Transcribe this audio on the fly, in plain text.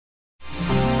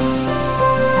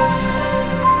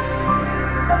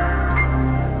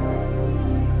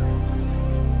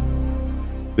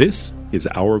This is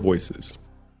Our Voices.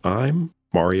 I'm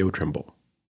Mario Trimble.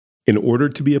 In order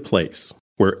to be a place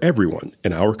where everyone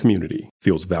in our community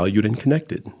feels valued and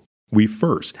connected, we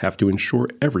first have to ensure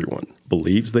everyone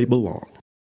believes they belong.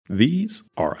 These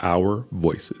are Our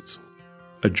Voices,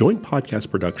 a joint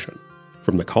podcast production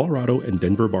from the Colorado and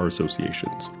Denver Bar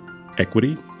Association's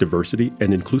Equity, Diversity,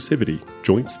 and Inclusivity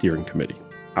Joint Steering Committee.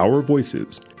 Our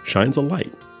Voices shines a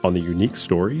light on the unique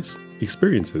stories,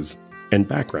 experiences, and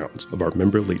backgrounds of our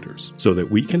member leaders so that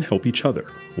we can help each other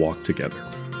walk together.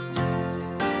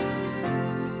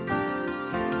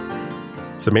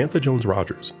 Samantha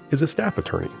Jones-Rogers is a staff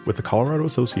attorney with the Colorado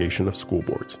Association of School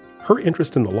Boards. Her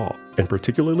interest in the law, and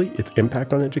particularly its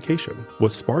impact on education,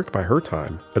 was sparked by her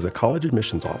time as a college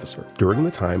admissions officer during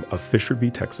the time of Fisher v.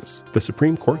 Texas, the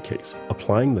Supreme Court case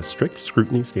applying the strict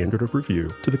scrutiny standard of review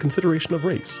to the consideration of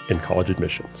race in college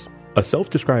admissions. A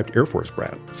self-described Air Force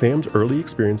brat, Sam's early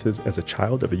experiences as a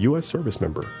child of a U.S. service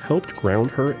member helped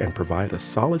ground her and provide a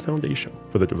solid foundation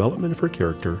for the development of her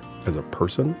character as a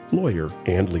person, lawyer,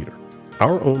 and leader.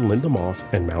 Our own Linda Moss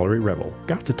and Mallory Revel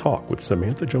got to talk with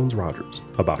Samantha Jones-Rogers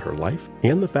about her life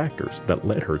and the factors that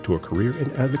led her to a career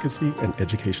in advocacy and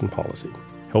education policy,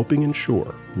 helping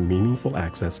ensure meaningful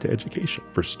access to education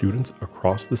for students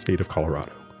across the state of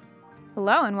Colorado.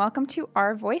 Hello and welcome to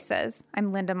Our Voices.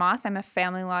 I'm Linda Moss. I'm a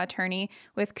family law attorney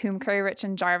with Coombe, Curry, Rich,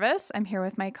 and Jarvis. I'm here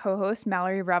with my co-host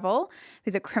Mallory Revel,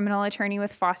 who's a criminal attorney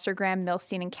with Foster, Graham,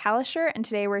 Milstein, and Kalisher. And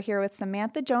today we're here with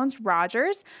Samantha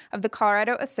Jones-Rogers of the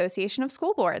Colorado Association of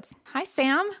School Boards. Hi,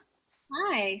 Sam.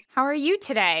 Hi. How are you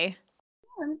today?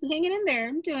 I'm hanging in there.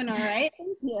 I'm doing all right.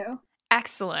 Thank you.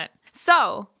 Excellent.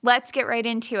 So let's get right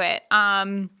into it.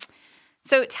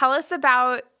 So tell us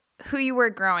about who you were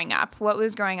growing up. What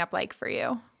was growing up like for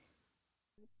you?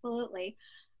 Absolutely.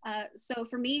 So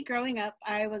for me, growing up,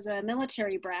 I was a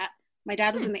military brat. My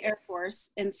dad was in the Air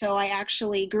Force, and so I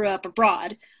actually grew up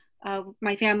abroad.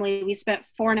 My family, we spent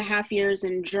 4.5 years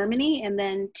in Germany and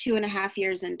then 2.5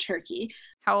 years in Turkey.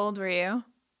 How old were you?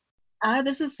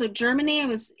 So Germany, I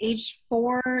was age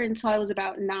 4 until I was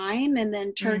about 9, and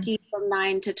then Turkey from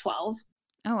 9 to 12.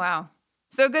 Oh, wow.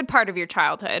 So a good part of your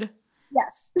childhood.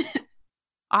 Yes.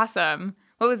 Awesome.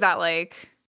 What was that like?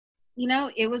 You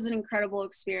know, it was an incredible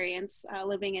experience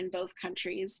living in both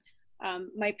countries.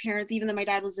 My parents, even though my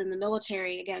dad was in the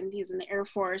military, again, he's in the Air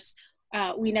Force,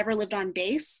 we never lived on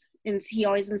base. And he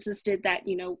always insisted that,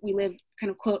 we live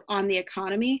kind of, quote, on the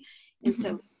economy. And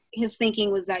so his thinking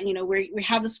was that, we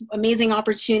have this amazing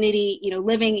opportunity,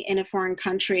 living in a foreign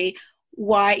country.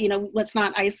 Why, let's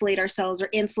not isolate ourselves or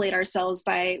insulate ourselves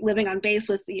by living on base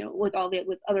with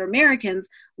other Americans.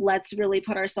 Let's really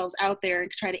put ourselves out there and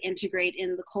try to integrate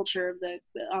in the culture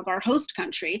of our host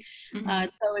country.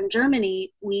 So in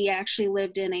Germany, we actually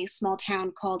lived in a small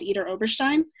town called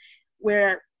Idar-Oberstein,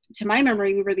 where, to my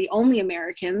memory, we were the only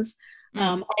Americans.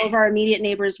 All of our immediate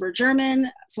neighbors were German,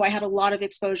 so I had a lot of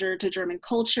exposure to German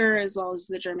culture as well as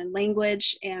the German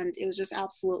language, and it was just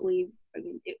absolutely,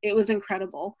 it was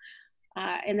incredible.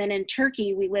 And then in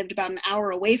Turkey, we lived about an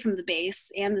hour away from the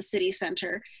base and the city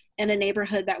center in a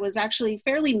neighborhood that was actually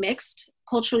fairly mixed,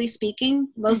 culturally speaking.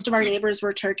 Most of our neighbors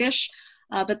were Turkish,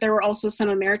 but there were also some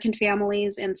American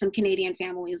families and some Canadian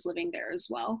families living there as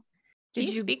well. Did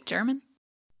you speak German?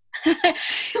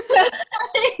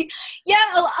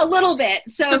 Yeah, a little bit.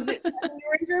 So we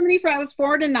were in Germany I was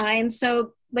 4 to 9.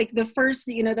 So like the first,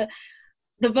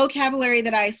 the vocabulary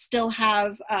that I still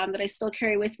have, that I still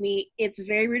carry with me, it's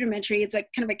very rudimentary. It's like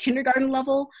kind of a kindergarten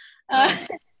level.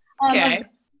 Okay.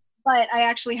 But I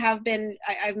actually I've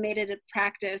made it a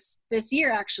practice this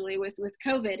year actually with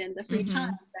COVID and the free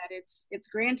time that it's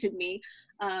granted me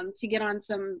to get on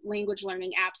some language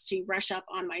learning apps to brush up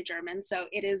on my German. So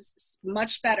it is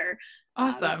much better.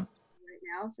 Awesome.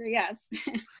 Now, so yes.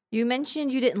 You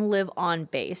mentioned you didn't live on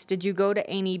base. Did you go to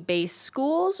any base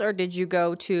schools, or did you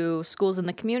go to schools in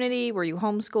the community? Were you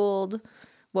homeschooled?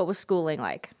 What was schooling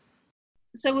like?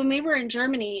 So when we were in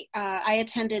Germany, I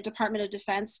attended Department of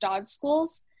Defense DoD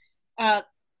schools.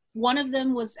 One of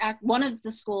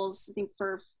the schools, I think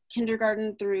for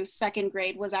kindergarten through 2nd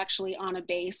grade, was actually on a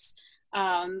base.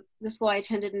 The school I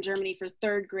attended in Germany for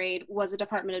 3rd grade was a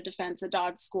Department of Defense, a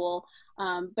DoD school,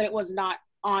 but it was not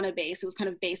on a base. It was kind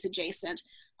of base adjacent.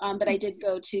 But I did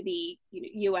go to the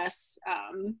U.S.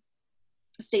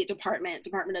 State Department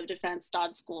of Defense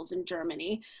DoD schools in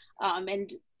Germany.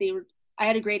 And I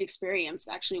had a great experience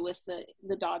actually with the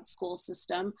DoD school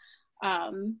system. I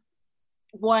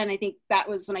think that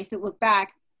was, when I look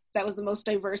back, that was the most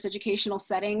diverse educational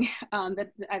setting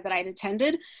that I'd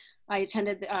attended.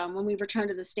 When we returned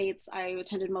to the States, I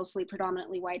attended mostly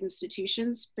predominantly white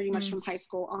institutions, pretty much from high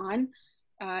school on.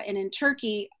 And in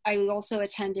Turkey, I also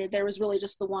attended, there was really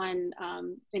just the one,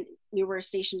 we were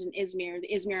stationed in Izmir,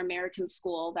 the Izmir American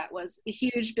School. That was a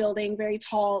huge building, very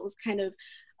tall. It was kind of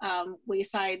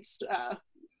wayside,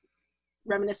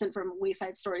 reminiscent from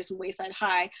Wayside Stories from Wayside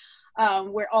High,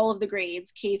 where all of the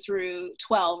grades, K through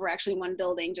 12, were actually in one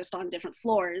building, just on different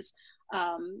floors.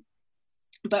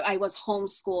 But I was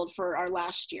homeschooled for our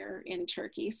last year in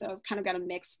Turkey. So I've kind of got a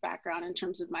mixed background in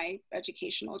terms of my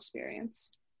educational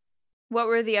experience. What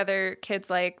were the other kids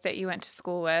like that you went to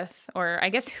school with? Or I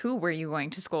guess who were you going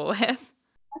to school with?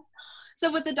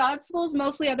 So with the Dodd schools,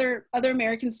 mostly other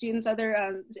American students,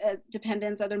 other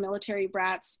dependents, other military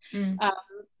brats.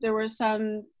 There were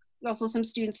some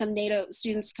students, some NATO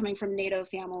students coming from NATO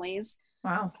families.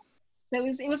 Wow.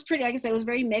 It was pretty, like I said, it was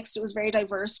very mixed. It was very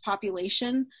diverse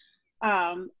population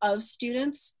of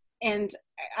students. And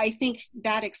I think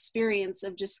that experience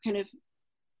of just kind of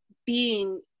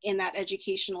being in that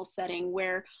educational setting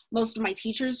where most of my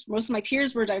peers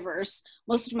were diverse,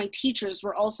 most of my teachers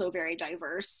were also very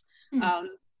diverse.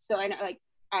 So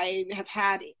I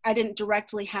didn't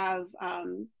directly have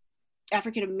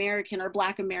African American or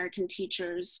Black American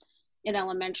teachers in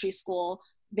elementary school.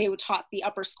 They were taught the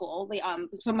upper school. They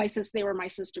were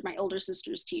my older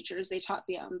sister's teachers. They taught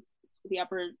the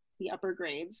upper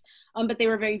grades, but they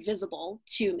were very visible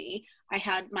to me. I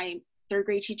had my third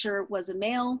grade teacher was a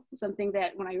male, something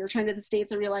that when I returned to the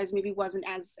States, I realized maybe wasn't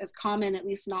as common, at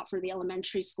least not for the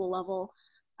elementary school level,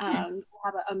 to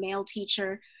have a male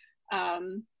teacher.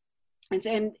 And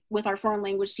with our foreign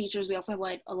language teachers, we also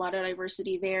have a lot of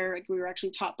diversity there. Like we were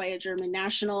actually taught by a German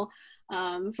national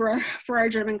for our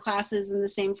German classes, and the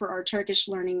same for our Turkish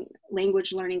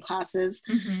language learning classes.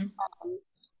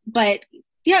 But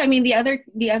yeah, I mean, the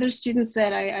other students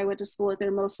that I went to school with, we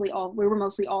were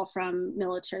mostly all from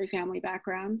military family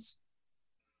backgrounds.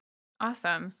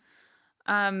 Awesome.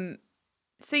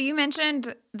 So you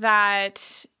mentioned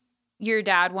that your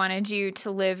dad wanted you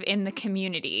to live in the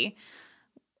community.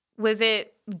 Was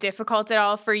it difficult at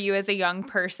all for you as a young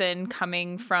person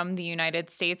coming from the United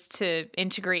States to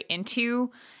integrate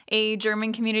into a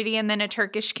German community and then a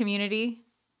Turkish community?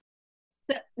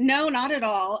 So, no, not at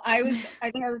all. I was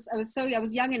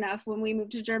young enough when we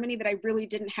moved to Germany that I really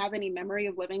didn't have any memory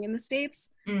of living in the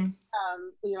States. I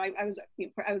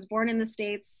was born in the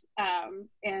States,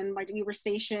 and we were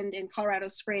stationed in Colorado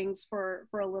Springs for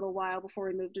a little while before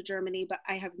we moved to Germany, but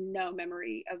I have no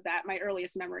memory of that. My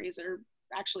earliest memories are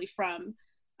actually from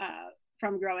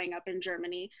growing up in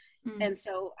Germany. And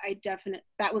so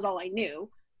that was all I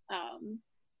knew,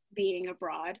 being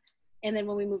abroad. And then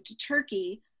when we moved to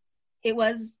Turkey, it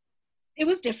was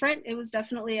different. It was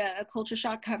definitely a culture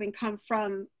shock having come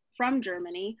from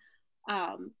Germany.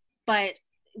 But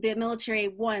the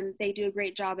military, they do a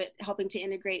great job at helping to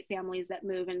integrate families that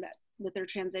move, and that with their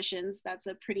transitions, that's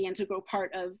a pretty integral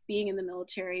part of being in the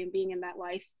military and being in that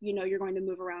life. You're going to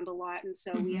move around a lot. And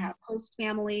so we have host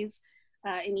families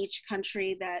in each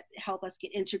country that help us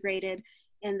get integrated.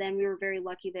 And then we were very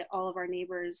lucky that all of our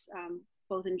neighbors,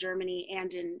 both in Germany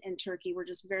and in Turkey, were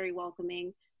just very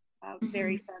welcoming.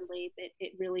 Very friendly.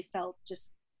 It really felt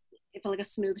like a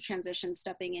smooth transition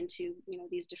stepping into,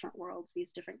 these different worlds,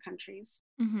 these different countries.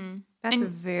 That's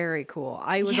very cool.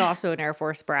 I was also an Air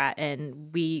Force brat,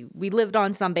 and we lived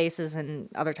on some bases, and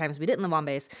other times we didn't live on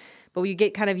base, but we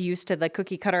get kind of used to the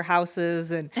cookie cutter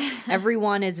houses, and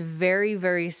everyone is very,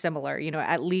 very similar,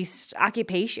 at least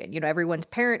occupation. Everyone's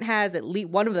parent has, at least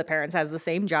one of the parents has the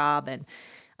same job, and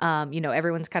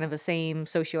everyone's kind of the same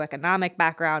socioeconomic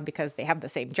background because they have the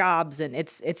same jobs, and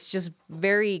it's just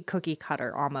very cookie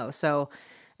cutter almost. So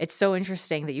it's so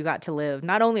interesting that you got to live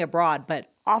not only abroad,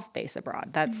 but off base abroad.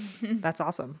 That's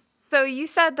awesome. So you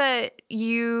said that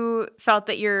you felt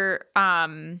that your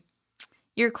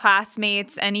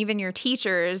classmates and even your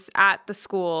teachers at the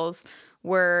schools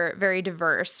were very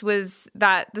diverse. Was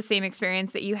that the same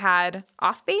experience that you had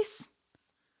off base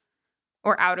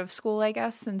or out of school, I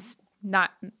guess, since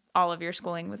not all of your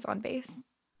schooling was on base?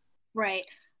 Right.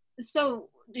 So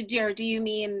do you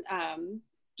mean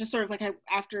just sort of like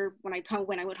after when I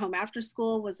went home after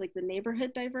school, was like the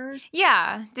neighborhood diverse?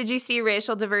 Yeah. Did you see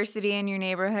racial diversity in your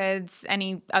neighborhoods?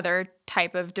 Any other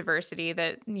type of diversity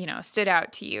that, stood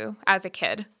out to you as a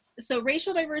kid? So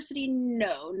racial diversity,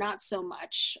 no, not so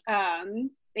much.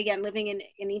 Again, living in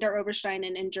Idar Oberstein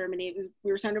and in Germany,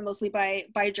 we were surrounded mostly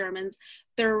by Germans.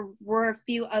 There were a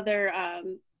few other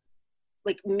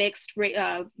mixed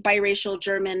biracial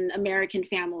German American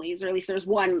families, or at least there's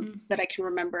one that I can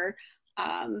remember,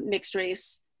 mixed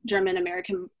race German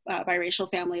American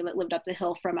biracial family that lived up the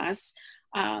hill from us.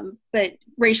 But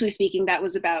racially speaking, that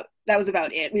was about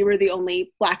it. We were the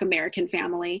only Black American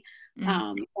family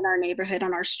in our neighborhood,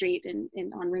 on our street,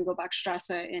 on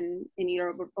Ringelbachstrasse in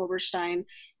Oberstein.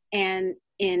 And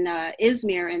in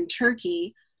Izmir in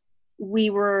Turkey, we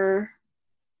were,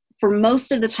 for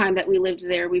most of the time that we lived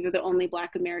there, we were the only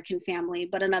Black American family,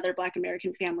 but another Black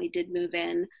American family did move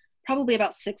in probably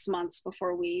about 6 months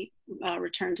before we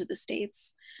returned to the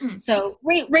States. So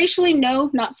racially,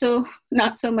 no, not so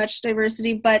much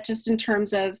diversity, but just in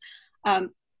terms of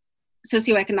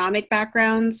socioeconomic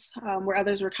backgrounds, where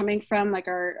others were coming from, like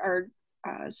our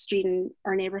street in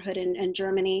our neighborhood in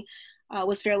Germany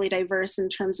was fairly diverse in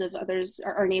terms of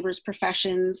our neighbors'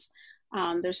 professions,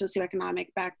 their socioeconomic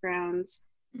backgrounds,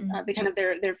 the kind of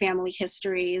their family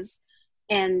histories.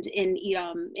 And in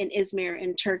Izmir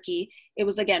in Turkey, it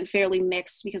was again fairly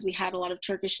mixed because we had a lot of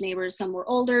Turkish neighbors. Some were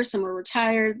older, some were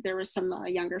retired. There were some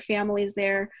younger families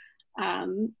there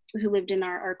who lived in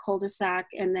our cul-de-sac.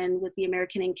 And then with the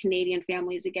American and Canadian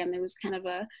families, again, there was kind of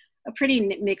a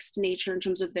pretty mixed nature in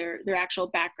terms of their actual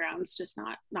backgrounds, just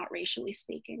not racially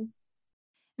speaking.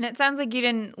 And it sounds like you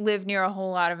didn't live near a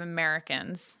whole lot of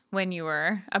Americans when you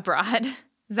were abroad.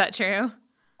 Is that true?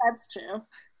 That's true.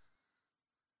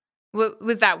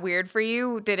 Was that weird for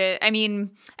you?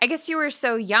 I guess you were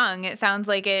so young. It sounds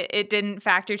like it didn't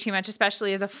factor too much,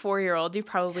 especially as a 4-year-old. You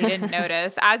probably didn't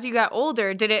notice. As you got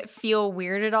older, did it feel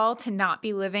weird at all to not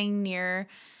be living near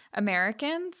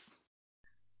Americans?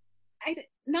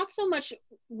 Not so much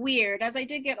weird. As I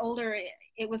did get older,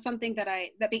 it was something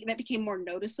that became more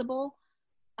noticeable.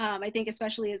 I think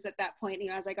especially as at that point,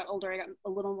 as I got older, I got a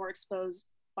little more exposed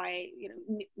by,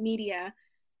 media.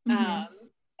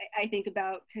 I think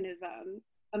about kind of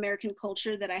American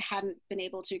culture that I hadn't been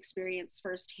able to experience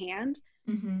firsthand.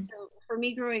 So for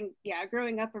me growing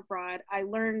up abroad, I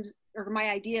learned, or my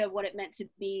idea of what it meant to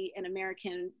be an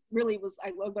American really was,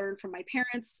 I learned from my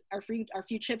parents, our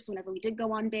few trips whenever we did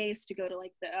go on base to go to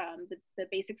like the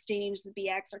base exchange, the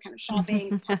BX, or kind of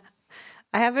shopping.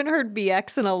 I haven't heard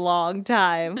BX in a long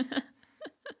time.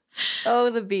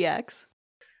 Oh, the BX.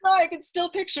 Oh, I can still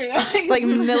picture that. It's like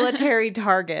military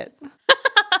Target.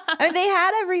 I mean, they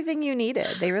had everything you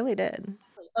needed. They really did.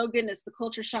 Oh goodness, the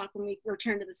culture shock when we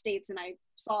returned to the States and I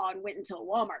saw and went into a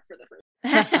Walmart for the first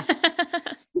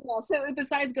time. So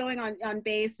besides going on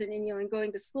base and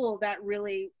going to school, that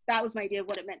was my idea of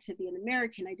what it meant to be an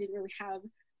American. I didn't really have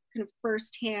kind of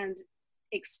firsthand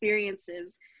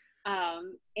experiences.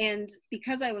 And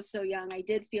because I was so young, I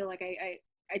did feel like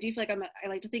I do feel like I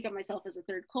like to think of myself as a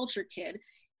third culture kid,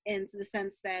 in the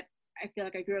sense that I feel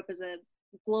like I grew up as a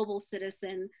global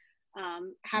citizen,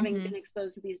 having been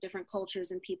exposed to these different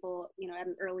cultures and people, at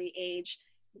an early age.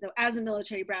 So as a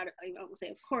military brat, I won't say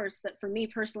of course, but for me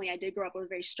personally, I did grow up with a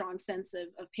very strong sense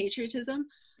of patriotism.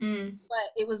 But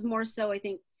it was more so, I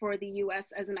think, for the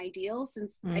U.S. as an ideal,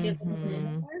 since I didn't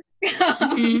live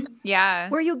there. Yeah.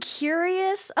 Were you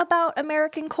curious about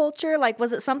American culture? Like,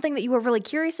 was it something that you were really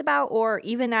curious about? Or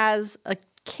even as a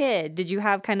kid, did you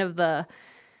have kind of the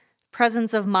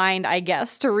presence of mind, I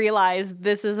guess, to realize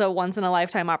this is a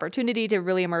once-in-a-lifetime opportunity to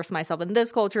really immerse myself in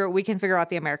this culture? We can figure out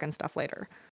the American stuff later.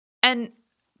 And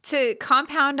to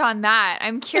compound on that,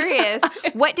 I'm curious,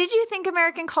 what did you think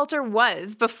American culture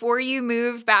was before you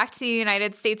moved back to the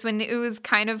United States, when it was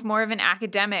kind of more of an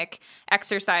academic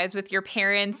exercise with your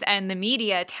parents and the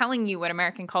media telling you what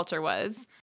American culture was?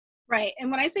 Right.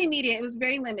 And when I say media, it was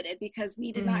very limited because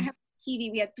we did not have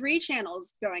TV. We had 3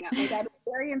 channels growing up. My dad was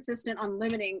very insistent on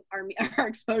limiting our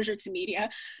exposure to media.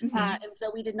 And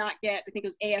so we did not get, I think it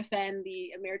was AFN,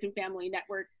 the American Family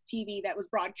Network TV, that was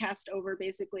broadcast over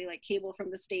basically like cable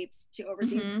from the States to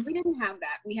overseas. We didn't have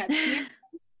that. We had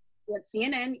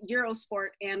CNN, Eurosport,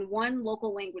 and 1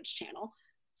 local language channel.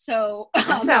 So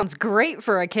that sounds great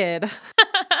for a kid.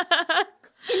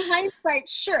 In hindsight,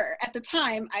 sure. At the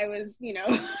time, I was,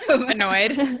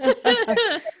 annoyed.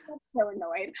 So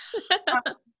annoyed.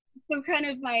 So kind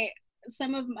of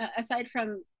aside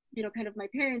from, kind of my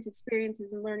parents'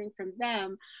 experiences and learning from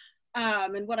them,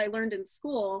 and what I learned in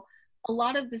school, a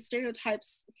lot of the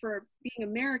stereotypes for being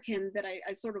American that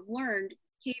I sort of learned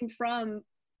came from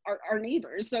our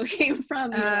neighbors. So it came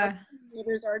from our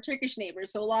neighbors, our Turkish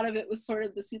neighbors. So a lot of it was sort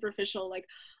of the superficial, like,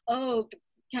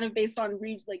 kind of based on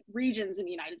regions in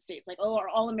the United States, like, are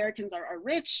all Americans are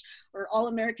rich, or all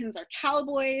Americans are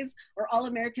cowboys, or all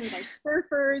Americans are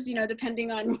surfers,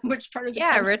 depending on which part of the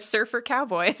country. Rich surfer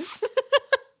cowboys.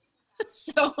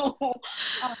 So,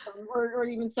 or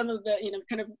even some of the,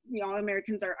 all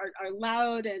Americans are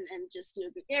loud and just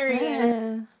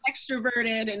gregarious,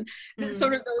 extroverted, and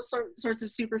sort of those sorts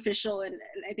of superficial and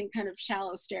I think kind of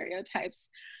shallow stereotypes.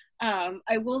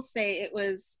 I will say it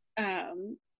was,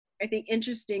 I think,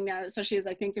 interesting now, especially as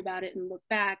I think about it and look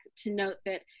back, to note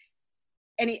that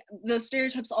those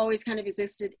stereotypes always kind of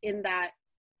existed in that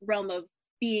realm of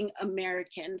being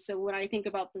American. So when I think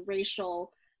about the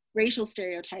racial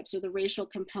stereotypes or the racial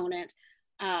component,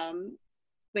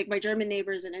 like my German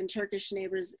neighbors and Turkish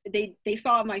neighbors, they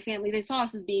saw my family, they saw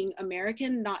us as being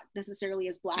American, not necessarily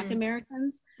as Black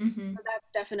Americans. So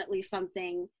that's definitely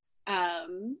something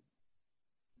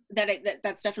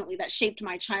that shaped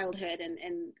my childhood,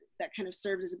 and that kind of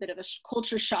served as a bit of a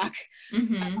culture shock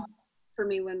for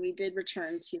me when we did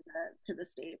return to the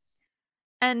States.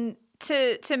 And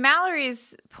to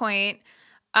Mallory's point,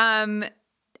 I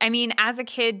mean, as a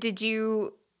kid, did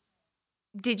you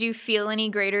feel any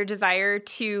greater desire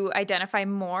to identify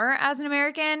more as an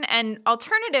American? And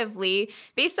alternatively,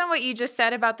 based on what you just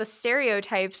said about the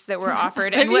stereotypes that were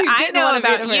offered and what I know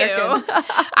about you,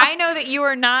 I know that you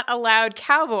are not a loud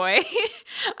cowboy.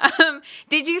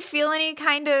 Did you feel any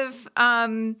kind of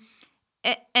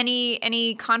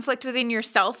any conflict within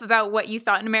yourself about what you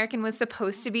thought an American was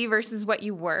supposed to be versus what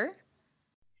you were?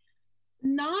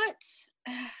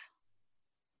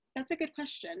 That's a good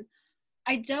question.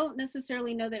 I don't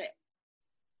necessarily know that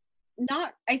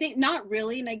I think not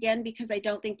really. And again, because I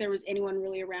don't think there was anyone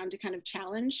really around to kind of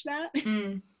challenge that.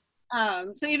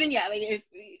 So even,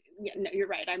 no, you're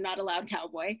right. I'm not a loud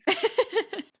cowboy.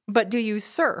 But do you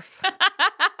surf?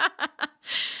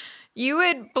 You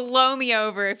would blow me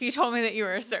over if you told me that you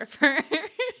were a surfer.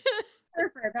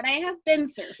 But I have been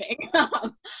surfing.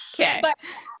 Okay. But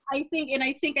I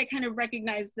think I kind of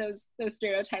recognize those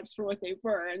stereotypes for what they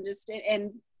were,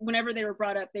 and whenever they were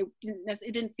brought up,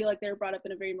 it didn't feel like they were brought up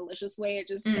in a very malicious way. It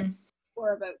just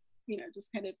more about,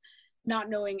 just kind of not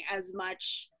knowing as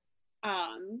much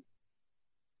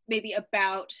maybe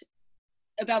about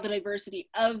the diversity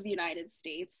of the United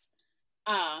States.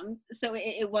 So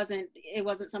it wasn't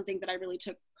something that I really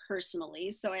took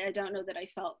personally. So I don't know that I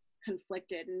felt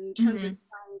conflicted in terms of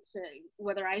trying to,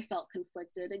 whether I felt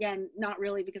conflicted. Again, not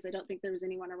really, because I don't think there was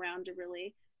anyone around to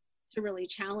really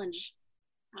challenge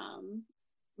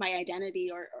my identity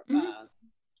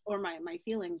or my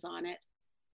feelings on it.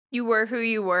 You were who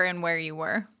you were and where you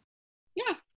were.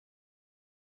 Yeah.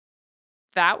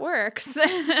 That works.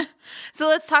 So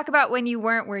let's talk about when you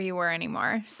weren't where you were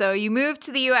anymore. So you moved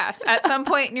to the US at some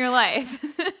point in your life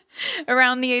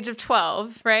around the age of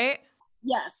 12, right?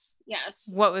 Yes.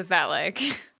 What was that like?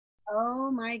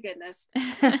 Oh my goodness.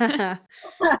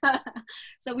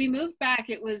 So we moved back.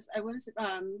 I was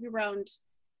around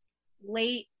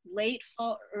late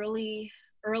fall, early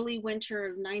winter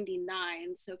of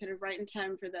 99. So kind of right in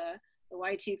time for the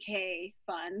Y2K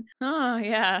fun. Oh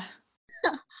yeah.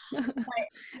 But,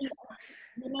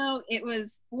 it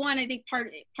was one, I think part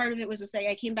of it was to say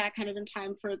I came back kind of in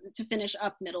time to finish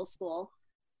up middle school,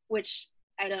 which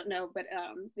I don't know, but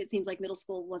it seems like middle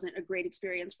school wasn't a great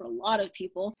experience for a lot of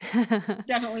people.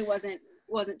 Definitely wasn't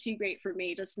too great for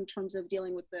me, just in terms of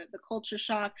dealing with the culture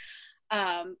shock.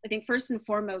 I think first and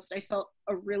foremost, I felt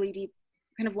a really deep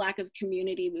kind of lack of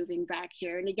community moving back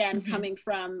here. And again, coming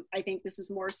from, I think this is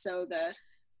more so the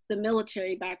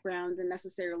military background than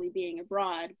necessarily being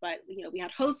abroad, but we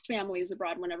had host families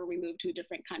abroad whenever we moved to a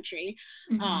different country,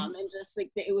 and just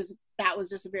like that was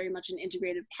just very much an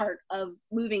integrated part of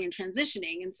moving and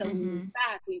transitioning. And so when we moved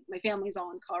back, my family's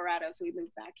all in Colorado, so we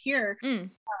moved back here.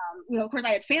 Of course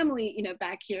I had family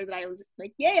back here that I was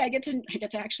like, yay, I get to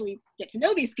actually get to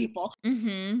know these people.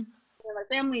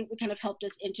 My family kind of helped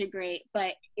us integrate,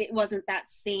 but it wasn't that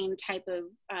same type of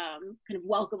kind of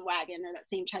welcome wagon or that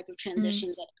same type of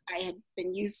transition that I had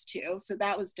been used to. So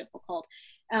that was difficult.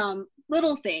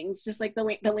 Little things, just like the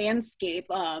landscape,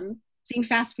 seeing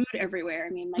fast food everywhere.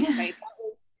 I mean, that was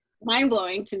mind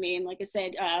blowing to me. And like I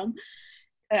said,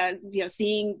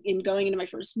 seeing and going into my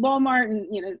first Walmart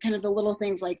and, kind of the little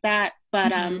things like that.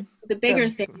 But the bigger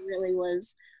thing really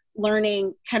was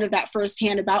learning kind of that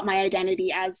firsthand about my identity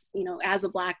as a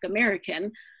Black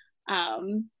American.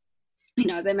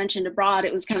 As I mentioned abroad,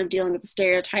 it was kind of dealing with the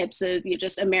stereotypes of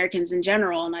just Americans in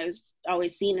general. And I was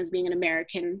always seen as being an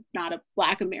American, not a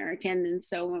Black American. And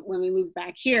so when we moved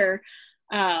back here,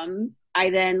 I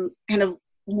then kind of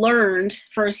learned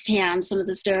firsthand some of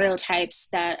the stereotypes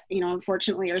that,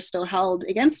 unfortunately are still held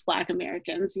against Black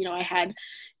Americans. I had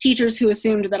teachers who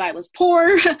assumed that I was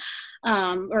poor,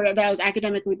 or that I was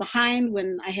academically behind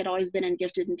when I had always been in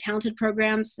gifted and talented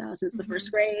programs since the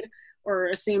first grade, or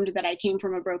assumed that I came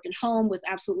from a broken home with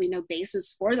absolutely no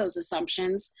basis for those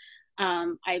assumptions.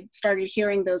 I started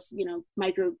hearing those,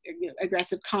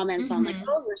 microaggressive comments on like,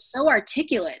 oh, you're so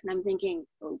articulate. And I'm thinking,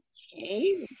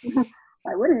 okay,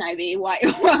 why wouldn't I be? Why?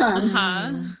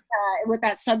 With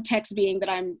that subtext being that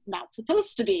I'm not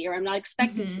supposed to be, or I'm not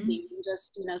expected to be.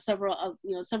 Just several of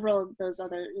those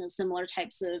other similar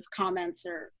types of comments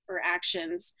or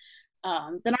actions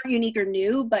that aren't unique or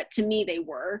new, but to me they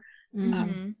were. So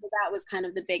that was kind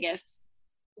of the biggest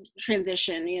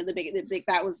transition. The big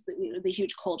that was the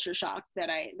huge culture shock that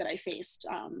I faced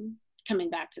coming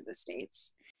back to the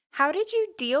States. How did you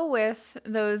deal with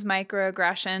those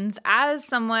microaggressions as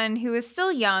someone who is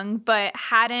still young but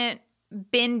hadn't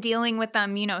been dealing with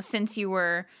them, since you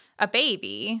were a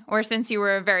baby or since you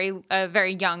were a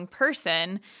very young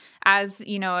person? As,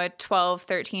 a 12,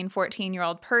 13,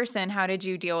 14-year-old person, how did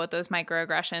you deal with those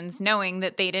microaggressions knowing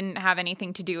that they didn't have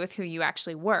anything to do with who you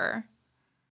actually were?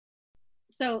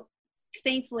 So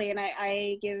thankfully, and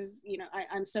I give,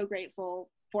 I'm so grateful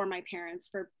for my parents,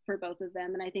 for both of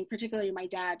them. And I think particularly my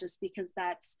dad, just because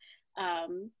that's,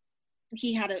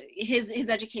 he had his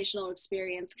educational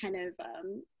experience kind of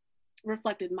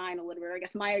reflected mine a little bit. I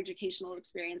guess my educational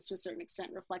experience to a certain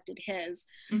extent reflected his.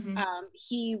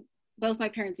 Both my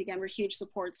parents, again, were huge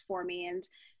supports for me. And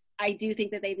I do think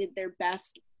that they did their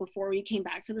best before we came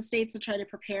back to the States to try to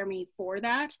prepare me for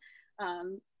that.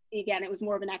 Again, it was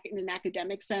more of in an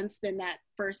academic sense than that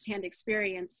firsthand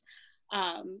experience.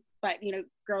 But,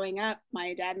 growing up,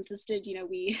 my dad insisted,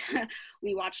 we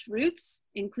watched Roots,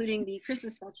 including the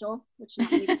Christmas special, which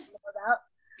not many people know about.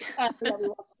 We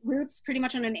watched Roots pretty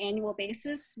much on an annual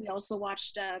basis. We also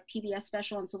watched a PBS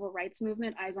special on civil rights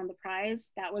movement, Eyes on the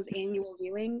Prize. That was annual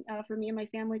viewing for me and my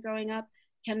family growing up.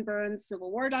 Ken Burns'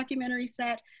 Civil War documentary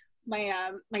set.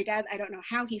 My dad, I don't know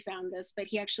how he found this, but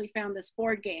he actually found this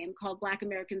board game called Black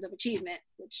Americans of Achievement,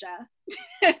 which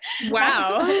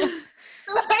wow.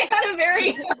 I had a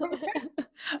very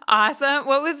awesome.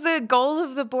 What was the goal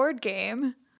of the board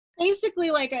game? Basically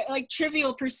like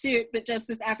Trivial Pursuit, but just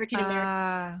with African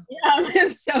American.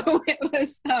 And so it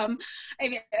was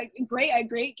a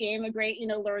great game, a great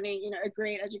learning, a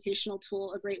great educational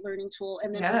tool, a great learning tool,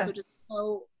 and then also just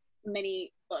so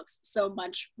many books, so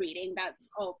much reading. That's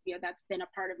been a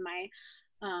part of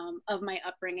my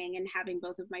upbringing, and having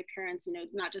both of my parents,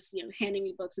 not just handing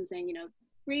me books and saying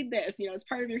read this, as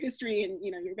part of your history and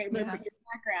your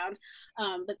background,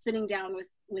 but sitting down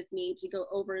with me to go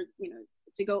over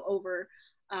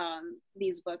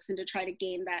these books and to try to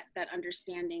gain that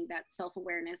understanding, that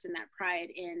self-awareness, and that pride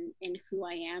in who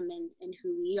I am and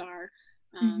who we are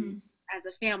as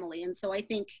a family. And so I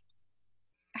think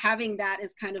having that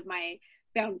is kind of my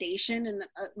foundation and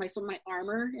my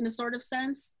armor in a sort of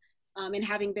sense, and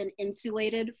having been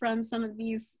insulated from some of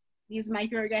these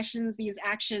microaggressions, these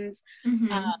actions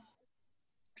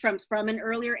from an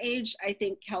earlier age, I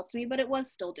think helped me, but it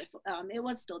was still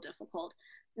difficult.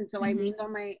 And so I leaned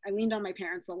on my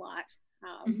parents a lot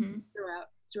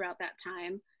throughout that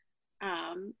time.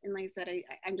 And like I said,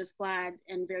 I'm just glad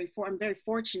and I'm very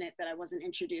fortunate that I wasn't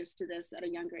introduced to this at a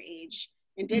younger age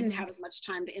and didn't have as much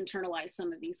time to internalize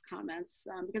some of these comments,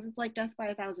 because it's like death by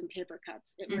 1,000 paper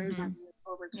cuts. It wears on you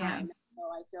over time. So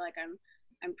I feel like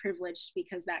I'm privileged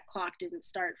because that clock didn't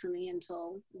start for me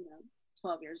until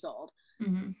 12 years old.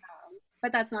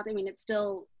 But that's not, it's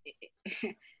still,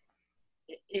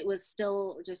 it was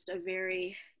still just a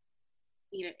very,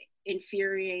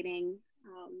 infuriating,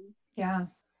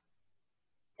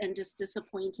 and just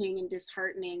disappointing and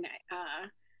disheartening,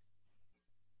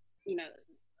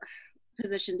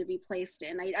 position to be placed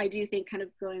in. I do think, kind of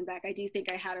going back, I do think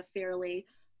I had a fairly,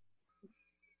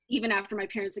 even after my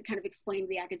parents had kind of explained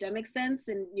the academic sense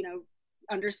and,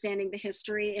 understanding the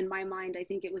history, in my mind, I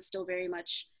think it was still very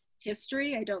much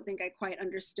history. I don't think I quite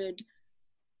understood,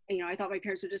 I thought my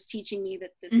parents were just teaching me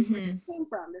that this is where it came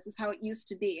from. This is how it used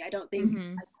to be. I don't think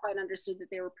I quite understood that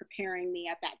they were preparing me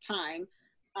at that time,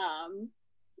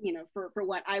 for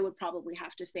what I would probably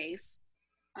have to face.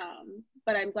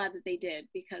 But I'm glad that they did,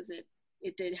 because it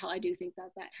did help. I do think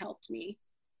that helped me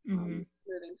moving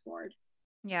forward.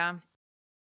 Yeah.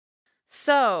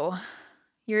 So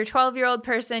you're a 12-year-old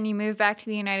person, you move back to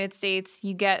the United States,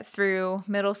 you get through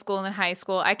middle school and high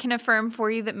school. I can affirm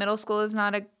for you that middle school is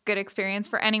not a good experience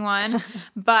for anyone,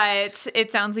 but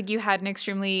it sounds like you had an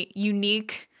extremely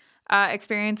unique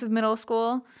experience of middle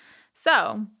school.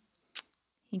 So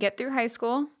you get through high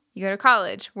school, you go to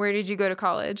college. Where did you go to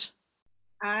college?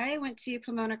 I went to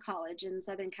Pomona College in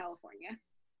Southern California.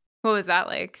 What was that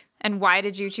like? And why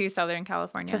did you choose Southern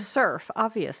California? To surf,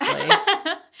 obviously.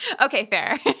 Okay,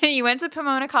 fair. You went to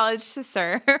Pomona College to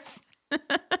surf. No,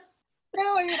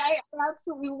 I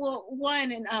absolutely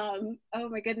won. And oh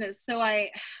my goodness. So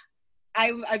I've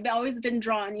always been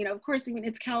drawn, of course,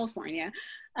 it's California.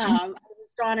 I've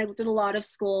was drawn. I looked at a lot of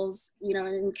schools,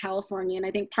 in California, and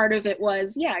I think part of it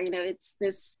was, it's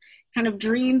this kind of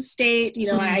dream state.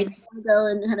 I want to go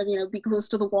and kind of, be close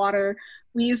to the water.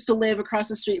 We used to live across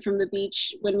the street from the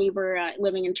beach when we were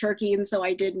living in Turkey, and so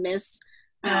I did miss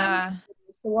the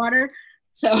water.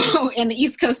 So, and the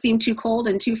East Coast seemed too cold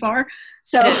and too far.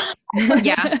 So,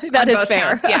 yeah, that is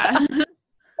fair. Counts, yeah.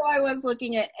 So I was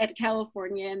looking at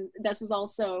California, and this was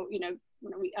also,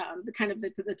 when we the kind of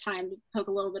the time to poke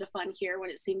a little bit of fun here, when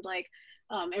it seemed like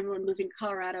everyone moving to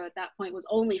Colorado at that point was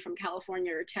only from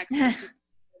California or Texas.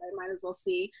 I might as well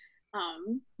see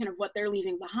kind of what they're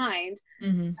leaving behind.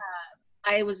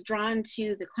 I was drawn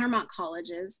to the Claremont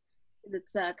colleges.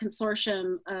 It's a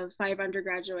consortium of 5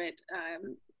 undergraduate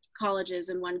colleges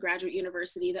and 1 graduate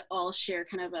university that all share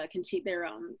kind of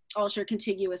all share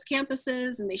contiguous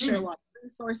campuses, and they share a lot of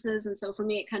resources. And so for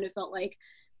me, it kind of felt like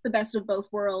the best of both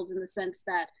worlds, in the sense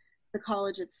that the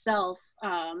college itself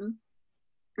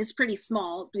is pretty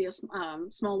small,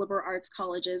 small liberal arts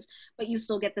colleges, but you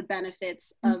still get the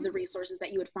benefits of the resources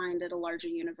that you would find at a larger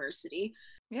university.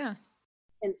 Yeah.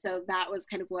 And so that was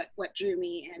kind of what drew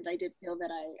me, and I did feel that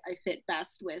I fit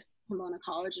best with Pomona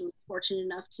College, and was fortunate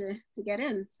enough to get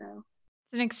in. So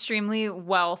it's an extremely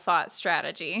well thought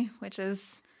strategy, which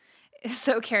is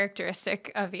so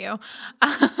characteristic of you.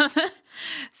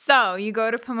 So you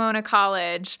go to Pomona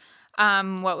College.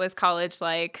 What was college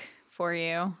like for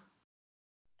you?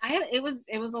 It was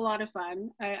a lot of fun.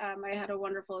 I had a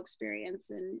wonderful experience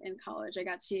in college. I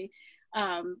got to,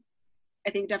 I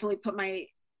think, definitely put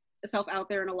myself out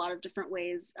there in a lot of different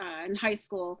ways. In high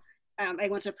school, I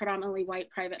went to a predominantly white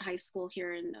private high school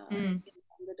here in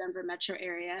the Denver metro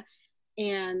area,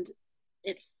 and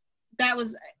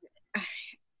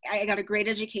I got a great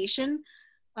education,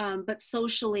 but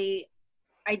socially,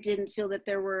 I didn't feel that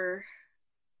there were,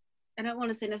 I don't want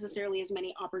to say necessarily as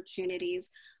many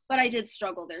opportunities, but I did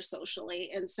struggle there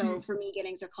socially. And so for me,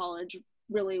 getting to college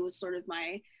really was sort of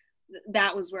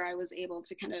that was where I was able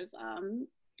to kind of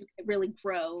really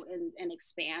grow and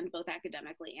expand, both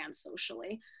academically and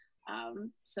socially.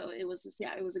 So it was just,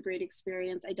 it was a great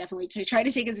experience. I definitely tried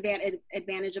to take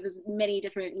advantage of as many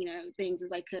different, things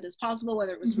as I could as possible,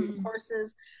 whether it was from the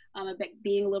courses,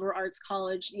 being a liberal arts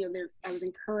college, I was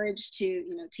encouraged to,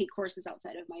 take courses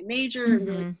outside of my major and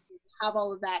really have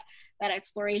all of that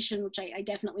exploration, which I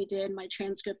definitely did. My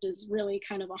transcript is really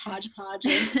kind of a hodgepodge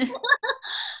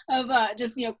of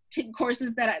just, take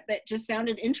courses that just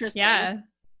sounded interesting. Yeah.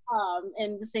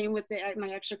 And the same with my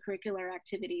extracurricular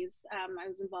activities. I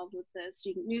was involved with the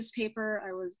student newspaper.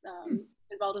 I was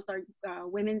involved with our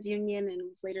women's union, and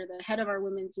was later the head of our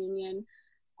women's union.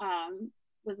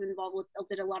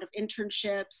 Did a lot of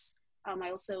internships. I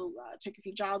also took a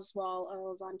few jobs while I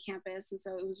was on campus. And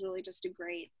so it was really just a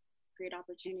great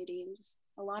opportunity and just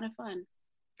a lot of fun.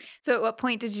 So at what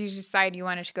point did you decide you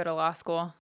wanted to go to law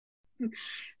school?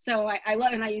 So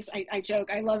I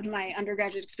joke, I loved my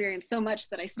undergraduate experience so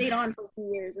much that I stayed on for a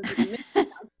few years as an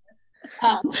admissions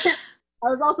counselor. I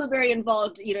was also very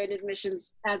involved, in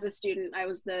admissions as a student. I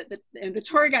was the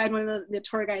tour guide, one of the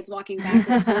tour guides walking back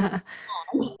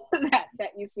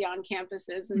that you see on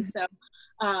campuses. And so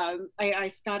I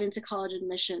got into college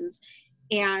admissions,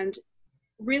 and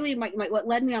really what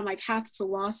led me on my path to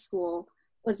law school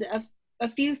was a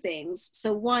few things.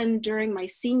 So one, during my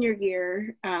senior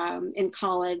year in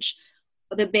college,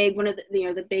 one of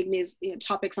the big news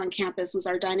topics on campus was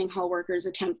our dining hall workers'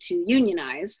 attempt to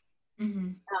unionize.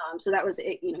 So that was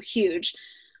huge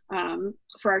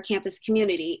for our campus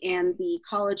community, and the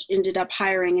college ended up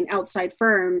hiring an outside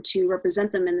firm to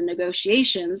represent them in the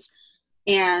negotiations.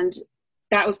 And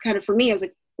that was kind of, for me, I was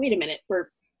like, wait a minute,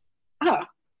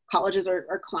 colleges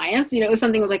are clients. It was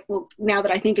something I was like, well, now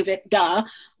that I think of it, duh.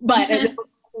 But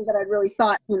something that I'd really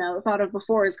thought of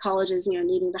before is colleges,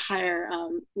 needing to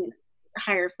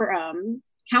hire for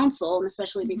counsel, and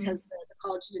especially because the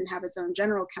college didn't have its own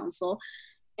general counsel.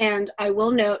 And I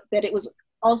will note that it was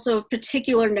also of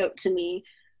particular note to me.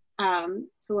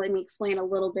 So let me explain a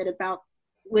little bit about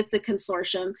with the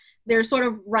consortium. There's sort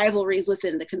of rivalries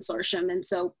within the consortium. And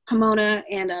so Pomona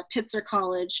and Pitzer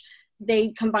College,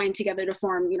 they combined together to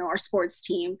form, our sports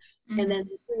team. And then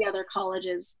the 3 other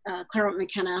colleges, Claremont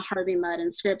McKenna, Harvey Mudd,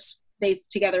 and Scripps, they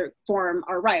together form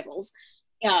our rivals.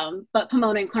 But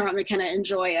Pomona and Claremont McKenna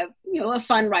enjoy a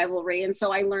fun rivalry. And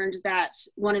so I learned that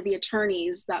one of the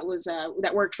attorneys that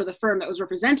worked for the firm that was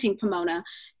representing Pomona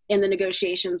in the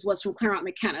negotiations was from Claremont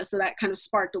McKenna. So that kind of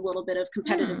sparked a little bit of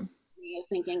competitive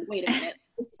thinking, wait a minute.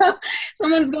 So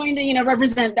someone's going to,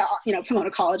 represent the, Pomona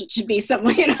College. It should be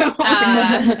someone,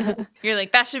 You're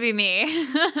like, that should be me.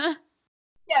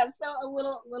 Yeah, so a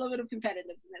little bit of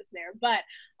competitiveness there, but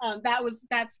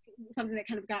that's something that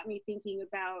kind of got me thinking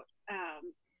about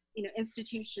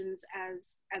institutions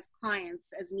as clients,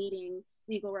 as needing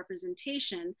legal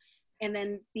representation. And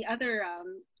then the other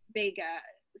big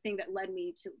thing that led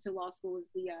me to law school was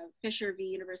the Fisher v.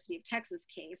 University of Texas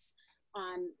case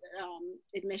on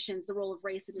admissions, the role of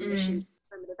race in admissions,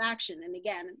 affirmative action. And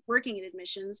again, working in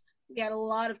admissions, we had a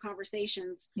lot of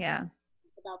conversations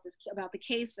about the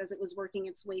case as it was working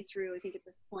its way through. I think at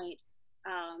this point,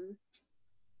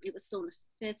 it was still in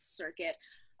the Fifth Circuit,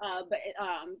 but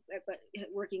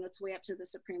working its way up to the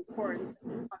Supreme Court. And so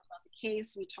we talked about the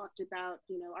case. We talked about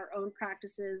our own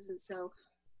practices, and so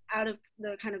out of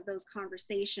the kind of those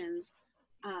conversations,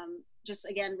 just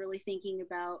again really thinking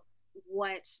about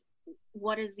what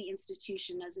is the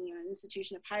institution as an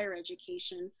institution of higher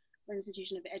education or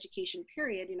institution of education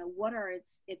period, what are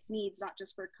its needs, not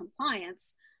just for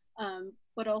compliance,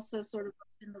 but also sort of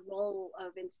what's been the role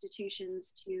of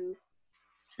institutions to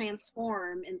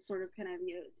transform and sort of kind of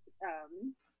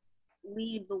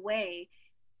lead the way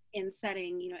in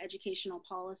setting educational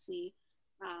policy,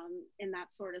 and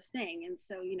that sort of thing. And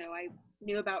so I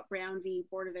knew about Brown v.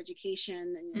 Board of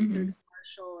Education and Thurgood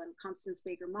Marshall and Constance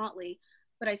Baker Motley,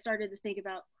 but I started to think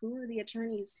about who are the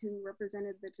attorneys who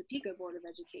represented the Topeka Board of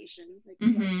Education.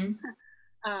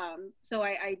 So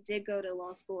I did go to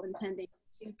law school intending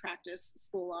to practice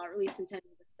school law, or at least intending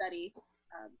to study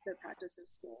the practice of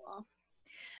school law.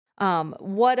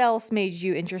 What else made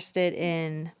you interested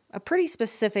in a pretty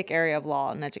specific area of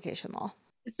law and education law?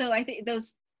 So I think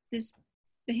those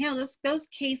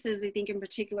cases, I think in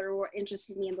particular, were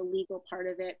interested me in the legal part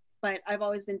of it, but I've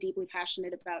always been deeply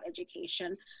passionate about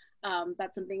education.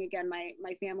 That's something, again, my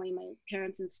family, my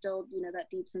parents instilled, that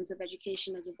deep sense of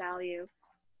education as a value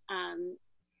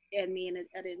in me, and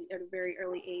at a very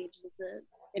early age.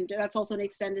 And that's also an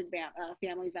extended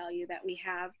family value that we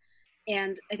have.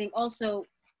 And I think also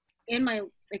in my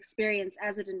experience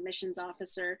as an admissions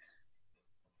officer,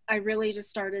 I really just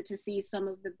started to see some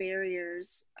of the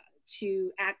barriers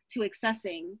to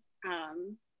accessing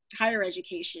higher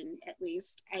education. At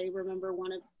least I remember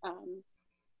one of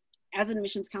as an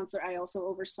admissions counselor, I also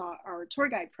oversaw our tour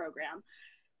guide program,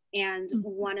 and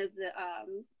one of the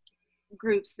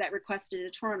groups that requested a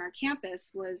tour on our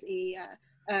campus was a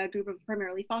group of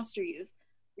primarily foster youth,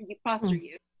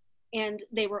 and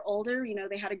they were older.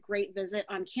 They had a great visit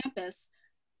on campus,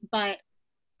 but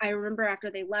I remember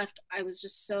after they left, I was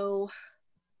just so,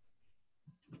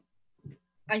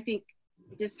 I think,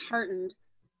 disheartened,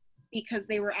 because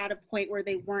they were at a point where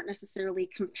they weren't necessarily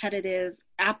competitive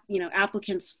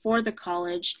applicants for the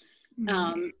college.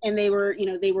 And they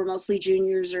were mostly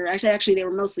juniors, or actually they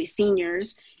were mostly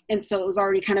seniors. And so it was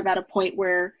already kind of at a point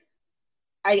where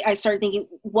I started thinking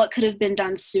what could have been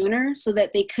done sooner so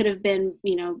that they could have been,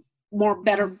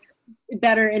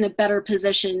 better in a better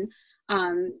position,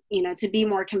 to be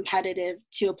more competitive,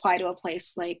 to apply to a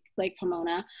place like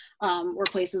Pomona, or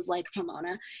places like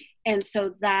Pomona. And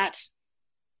so that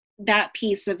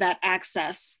piece of that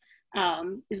access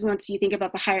is, once you think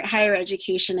about the higher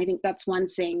education, I think that's one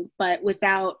thing, but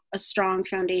without a strong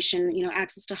foundation,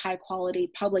 access to high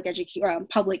quality public education,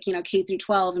 public, K through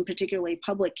 12, and particularly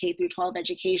public K through 12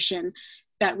 education,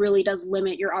 that really does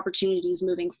limit your opportunities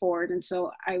moving forward. And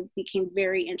so I became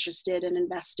very interested and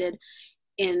invested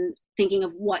in thinking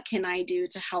of what can I do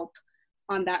to help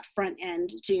on that front end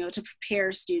to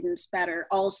prepare students better,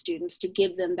 all students, to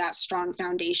give them that strong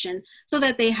foundation so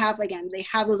that they have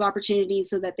those opportunities,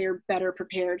 so that they're better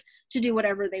prepared to do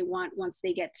whatever they want once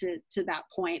they get to that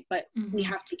point. But we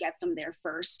have to get them there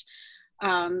first.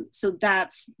 So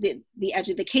that's the edge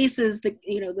of the cases,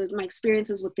 my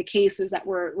experiences with the cases that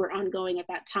were ongoing at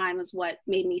that time is what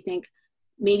made me think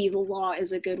maybe the law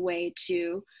is a good way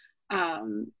to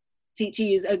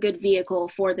use a good vehicle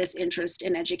for this interest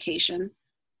in education.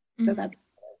 So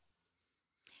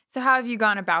how have you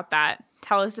gone about that?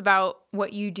 Tell us about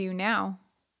what you do now.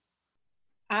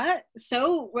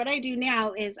 So what I do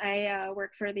now is I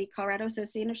work for the Colorado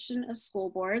Association of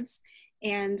School Boards,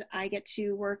 and I get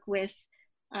to work with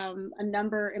in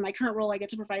my current role, I get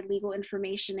to provide legal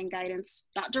information and guidance,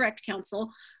 not direct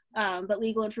counsel, but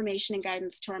legal information and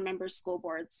guidance to our member school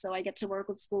boards. So I get to work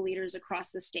with school leaders across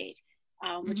the state,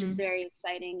 which is very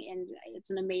exciting, and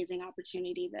it's an amazing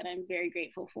opportunity that I'm very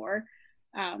grateful for.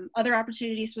 Other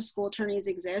opportunities for school attorneys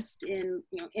exist in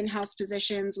in-house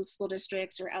positions with school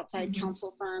districts or outside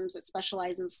counsel firms that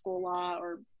specialize in school law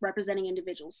or representing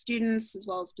individual students, as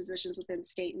well as positions within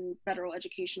state and federal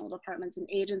educational departments and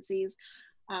agencies.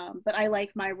 But I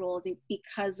like my role, I think,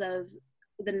 because of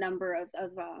the number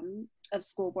of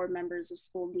school board members, of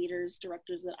school leaders,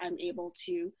 directors that I'm able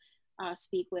to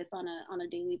speak with on a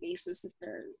daily basis if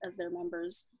they're as their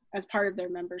members, as part of their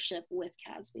membership with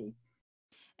CASB.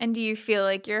 And do you feel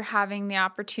like you're having the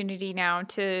opportunity now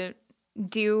to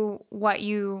do what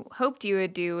you hoped you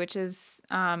would do, which is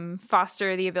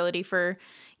foster the ability for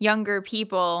younger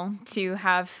people to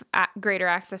have greater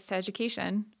access to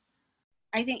education?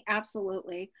 I think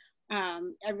absolutely.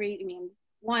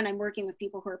 One, I'm working with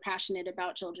people who are passionate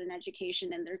about children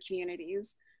education in their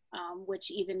communities, which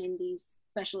even in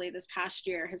especially this past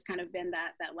year, has kind of been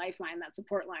that lifeline, that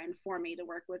support line for me to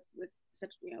work with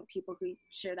such, people who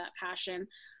share that passion.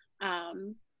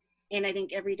 And I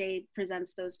think every day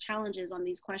presents those challenges on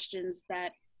these questions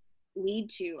that lead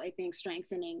to, I think,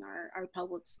 strengthening our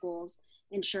public schools,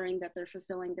 ensuring that they're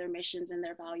fulfilling their missions and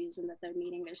their values and that they're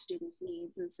meeting their students'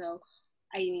 needs. And so,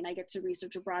 I get to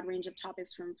research a broad range of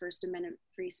topics from First Amendment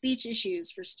free speech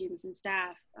issues for students and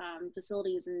staff,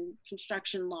 facilities and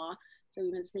construction law. So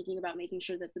even just thinking about making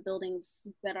sure that the buildings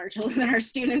that our children, that our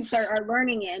students are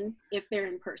learning in, if they're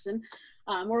in person,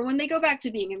 or when they go back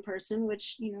to being in person,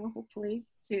 which, hopefully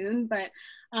soon, but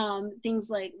things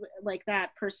like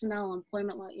that, personnel,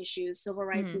 employment law issues, civil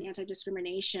rights and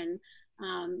anti-discrimination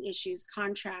issues,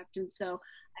 contract. And so,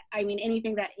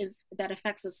 anything that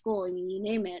affects a school, you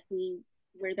name it,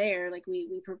 we're there,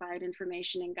 we provide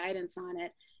information and guidance on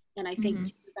it. And I think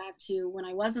back to when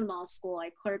I was in law school,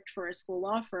 I clerked for a school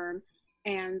law firm.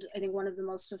 And I think one of the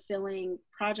most fulfilling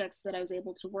projects that I was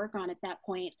able to work on at that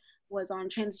point was on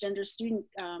transgender student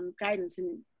guidance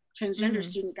and transgender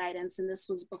student guidance. And this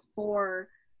was before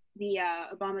the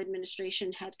Obama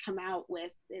administration had come out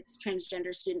with its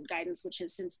transgender student guidance, which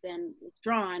has since been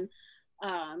withdrawn.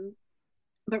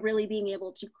 But really being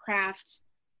able to craft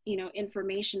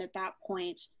information at that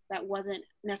point that wasn't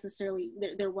necessarily,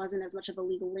 there wasn't as much of a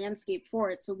legal landscape for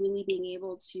it. So really being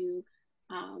able to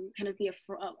kind of be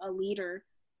a leader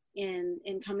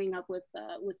in coming up with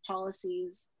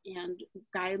policies and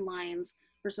guidelines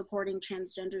for supporting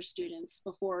transgender students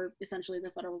before essentially the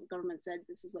federal government said,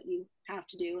 this is what you have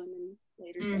to do. And then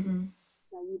later said,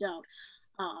 no, you don't.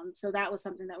 So that was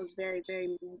something that was very,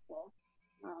 very meaningful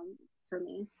for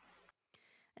me.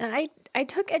 And I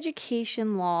took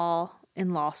education law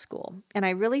in law school, and I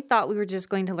really thought we were just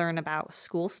going to learn about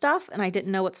school stuff, and I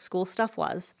didn't know what school stuff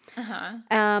was.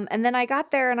 And then I got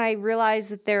there, and I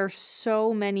realized that there are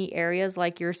so many areas,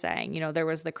 like you're saying. There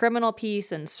was the criminal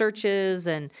piece and searches,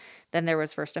 and then there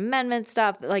was First Amendment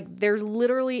stuff. There's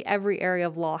literally every area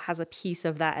of law has a piece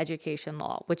of that education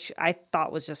law, which I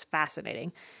thought was just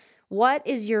fascinating. What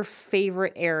is your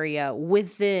favorite area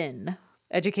within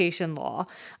education law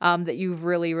that you've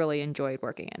really, really enjoyed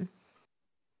working in?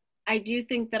 I do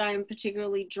think that I'm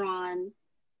particularly drawn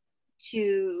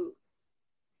to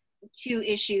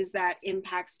issues that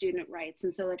impact student rights.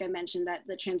 And so, like I mentioned, that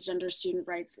the transgender student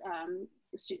rights,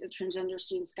 transgender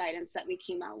students guidance that we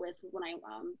came out with when I,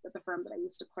 at the firm that I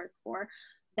used to clerk for,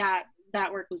 that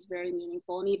work was very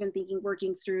meaningful. And even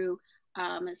working through,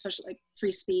 especially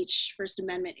free speech, First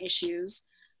Amendment issues,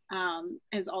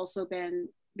 has also been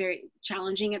very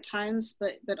challenging at times,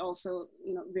 but also,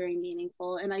 very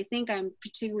meaningful. And I think I'm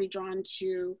particularly drawn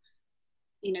to,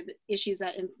 the issues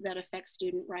that affect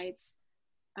student rights,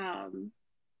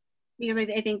 because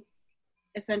I think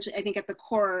essentially, I think at the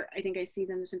core, I think I see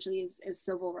them essentially as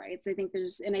civil rights. I think that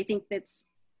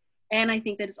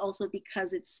it's also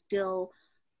because it's still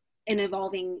an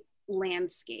evolving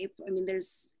landscape.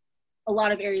 There's a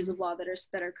lot of areas of law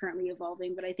that are currently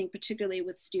evolving, but I think particularly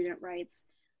with student rights,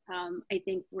 I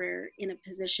think we're in a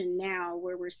position now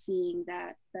where we're seeing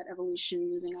that evolution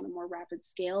moving on a more rapid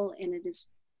scale, and it is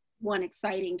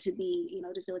exciting to be,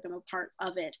 to feel like I'm a part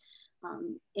of it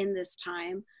in this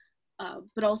time,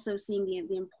 but also seeing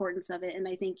the importance of it. And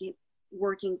I think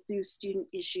working through student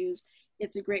issues,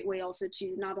 it's a great way also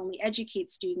to not only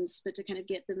educate students, but to kind of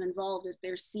get them involved if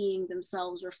they're seeing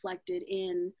themselves reflected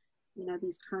in,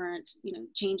 these current,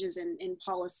 changes in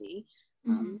policy.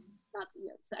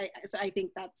 So I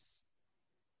think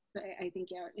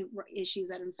issues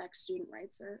that affect student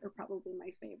rights are probably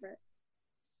my favorite.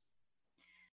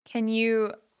 Can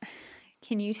you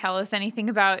tell us anything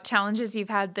about challenges you've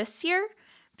had this year,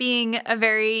 being a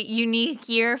very unique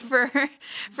year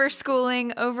for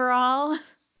schooling overall?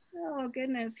 Oh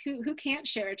goodness, who can't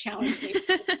share a challenge?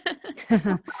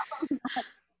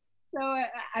 So,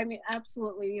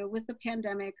 absolutely, with the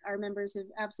pandemic, our members have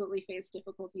absolutely faced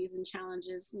difficulties and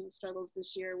challenges, struggles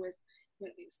this year with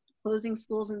closing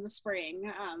schools in the spring,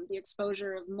 the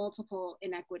exposure of multiple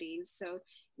inequities. So,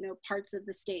 parts of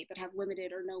the state that have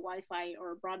limited or no Wi-Fi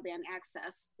or broadband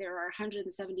access. There are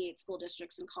 178 school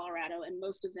districts in Colorado, and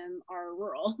most of them are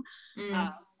rural.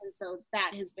 And so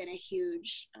that has been a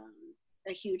huge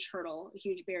a huge hurdle, a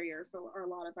huge barrier for a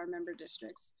lot of our member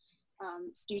districts.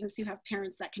 Students who have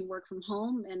parents that can work from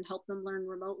home and help them learn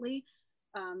remotely,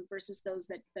 versus those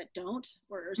that don't,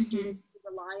 or students who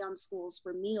rely on schools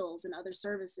for meals and other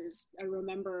services. I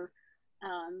remember,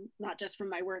 not just from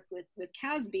my work with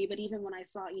CASB, but even when I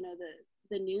saw,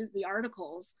 the news, the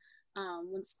articles,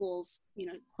 when schools,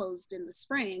 closed in the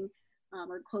spring,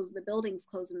 or the buildings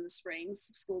closed in the springs,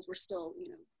 schools were still,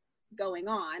 going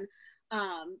on.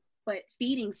 But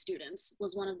feeding students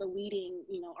was one of the leading,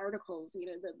 articles,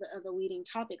 the leading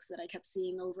topics that I kept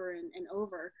seeing over and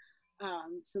over.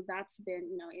 So that's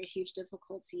been, a huge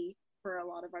difficulty for a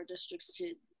lot of our districts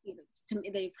to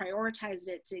they prioritized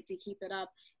it to keep it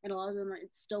up. And a lot of them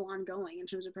it's still ongoing in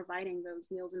terms of providing those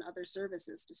meals and other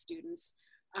services to students.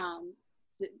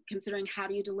 Considering how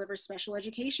do you deliver special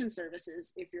education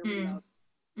services if you're remote?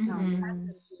 That's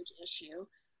been a huge issue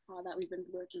that we've been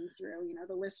working through.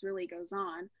 The list really goes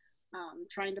on.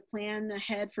 Trying to plan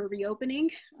ahead for reopening,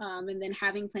 and then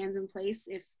having plans in place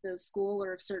if the school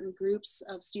or if certain groups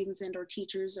of students and or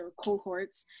teachers or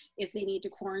cohorts, if they need to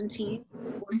quarantine,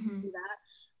 working through that,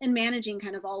 and managing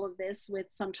kind of all of this with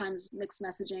sometimes mixed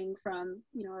messaging from,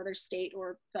 other state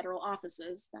or federal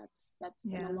offices. That's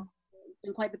been a lot. It's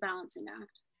been quite the balancing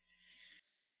act.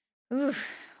 Ooh,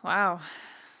 wow.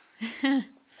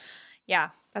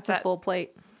 Yeah, that's a full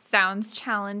plate. Sounds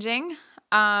challenging.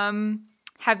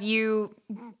 Have you,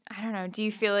 I don't know, do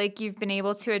you feel like you've been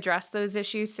able to address those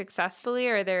issues successfully?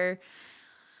 Or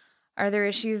are there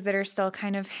issues that are still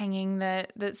kind of hanging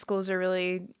that schools are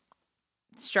really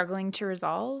struggling to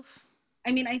resolve?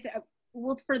 I mean,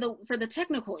 for the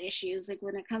technical issues, like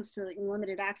when it comes to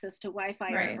limited access to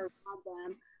Wi-Fi or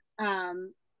broadband,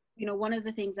 one of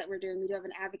the things that we're doing, we do have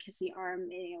an advocacy arm,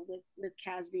 with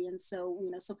CASB, and so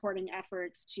supporting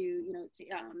efforts to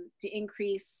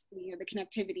increase the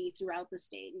connectivity throughout the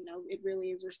state. It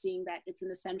really is. We're seeing that it's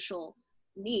an essential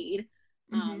need.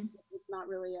 It's not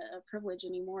really a privilege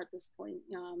anymore at this point.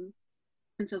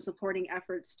 And so supporting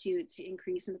efforts to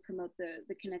increase and to promote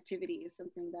the connectivity is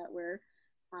something that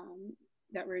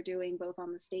we're doing both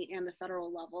on the state and the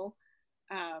federal level.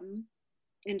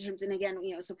 In terms, and again,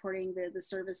 supporting the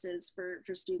services for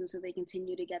students so they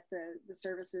continue to get the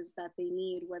services that they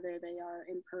need, whether they are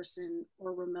in person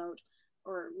or remote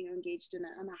or, engaged in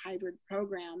a hybrid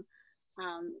program.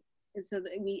 And so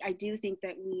I do think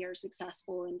that we are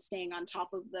successful in staying on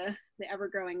top of the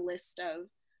ever-growing list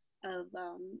of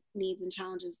needs and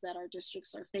challenges that our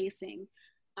districts are facing.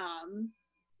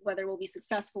 Whether we'll be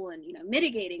successful in,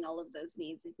 mitigating all of those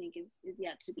needs, I think is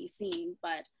yet to be seen.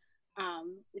 But I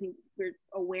think we're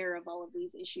aware of all of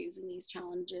these issues and these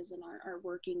challenges and are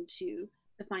working to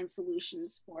find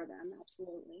solutions for them.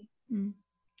 Absolutely.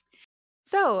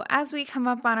 So as we come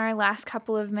up on our last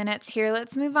couple of minutes here,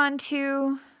 let's move on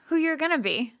to who you're going to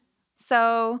be.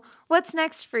 So what's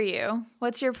next for you?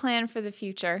 What's your plan for the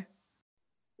future?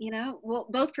 Well,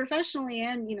 both professionally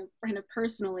and, kind of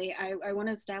personally, I want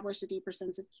to establish a deeper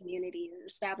sense of community or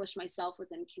establish myself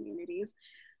within communities.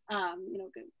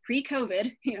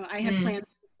 Pre-COVID, I had planned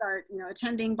to start,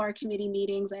 attending bar committee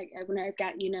meetings. When I've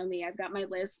got, me, I've got my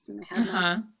lists and I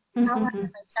have my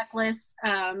checklists,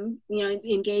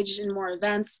 engaged in more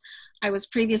events. I was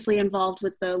previously involved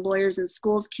with the Lawyers in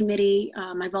Schools Committee.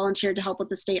 I volunteered to help with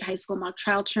the state high school mock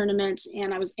trial tournament,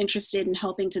 and I was interested in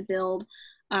helping to build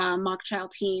mock trial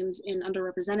teams in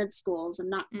underrepresented schools. I'm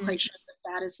not quite sure the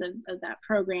status of that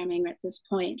programming at this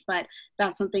point, but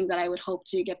that's something that I would hope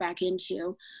to get back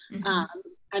into.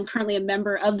 I'm currently a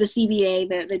member of the CBA,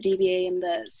 the DBA, and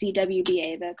the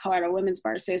CWBA, the Colorado Women's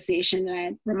Bar Association,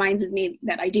 and it reminded me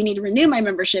that I do need to renew my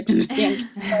membership in the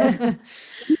CMK.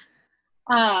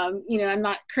 I'm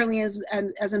not currently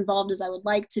as involved as I would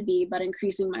like to be, but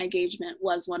increasing my engagement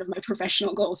was one of my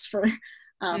professional goals for this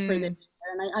year.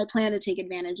 And I plan to take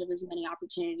advantage of as many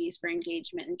opportunities for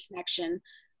engagement and connection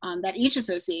that each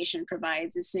association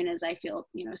provides as soon as I feel,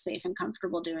 safe and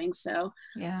comfortable doing so.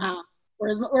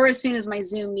 Or as soon as my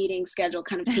Zoom meeting schedule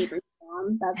kind of tapers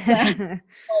down, that's so I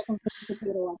can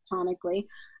participate electronically.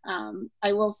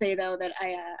 I will say though that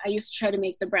I used to try to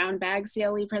make the brown bag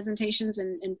CLE presentations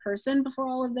in person before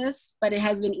all of this, but it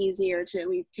has been easier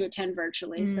to attend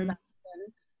virtually. So that's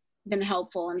been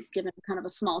helpful, and it's given kind of a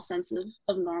small sense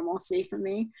of normalcy for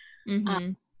me.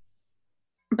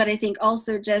 But I think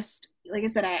also just, like I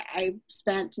said, I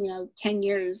spent, 10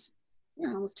 years,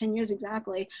 almost 10 years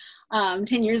exactly,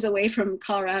 10 years away from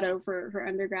Colorado for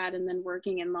undergrad and then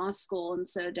working in law school. And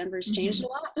so Denver's changed a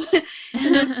lot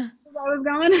as I was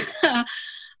going.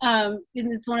 And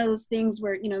it's one of those things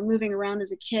where, moving around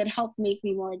as a kid helped make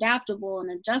me more adaptable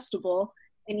and adjustable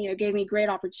and gave me great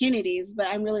opportunities. But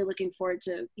I'm really looking forward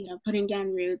to putting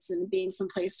down roots and being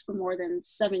someplace for more than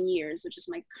 7 years, which is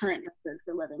my current record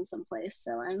for living someplace.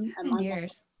 So I'm on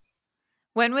years.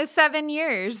 When was 7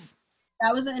 years?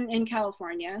 That was in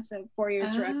California. So 4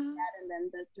 years for undergrad, and then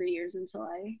the 3 years until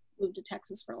I moved to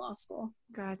Texas for law school.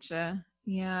 Gotcha.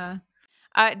 Yeah.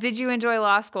 Did you enjoy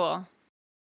law school?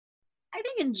 I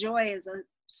think enjoy is a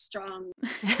strong.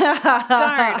 Darn.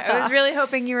 I was really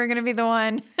hoping you were going to be the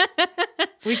one.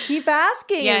 We keep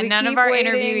asking. Yeah, none of our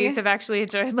waiting. interviewees have actually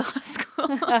enjoyed law school.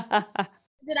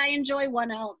 Did I enjoy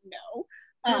 1L? No.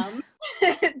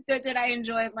 Did I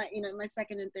enjoy my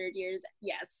second and third years?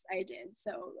 Yes, I did.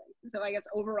 So I guess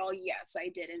overall, yes, I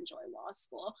did enjoy law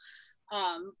school.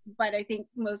 But I think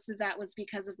most of that was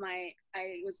because of my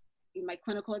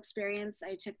clinical experience.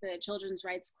 I took the Children's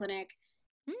Rights Clinic.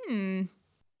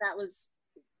 That was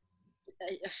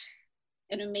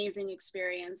an amazing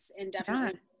experience, and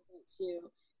definitely to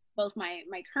both my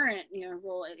current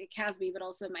role at CASB, but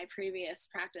also my previous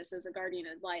practice as a guardian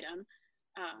ad litem.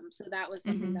 So that was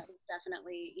something that was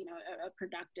definitely a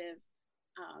productive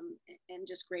and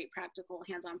just great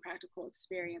hands-on practical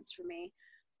experience for me.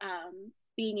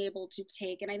 Being able to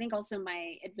take, and I think also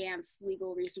my advanced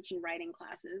legal research and writing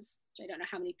classes, which I don't know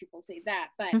how many people say that,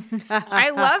 but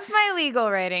I love my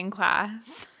legal writing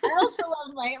class. I also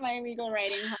love my legal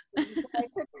writing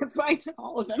classes. That's why I took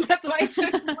all of them. That's why I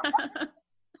took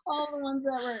all the ones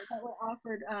that were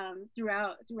offered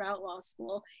throughout law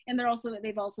school. And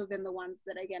they've also been the ones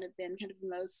that again have been kind of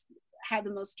had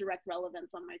the most direct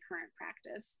relevance on my current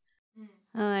practice.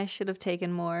 Oh, I should have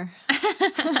taken more.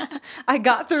 I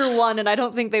got through one, and I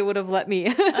don't think they would have let me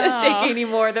take any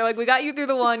more. They're like, we got you through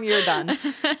the one, you're done.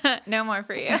 No more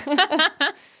for you.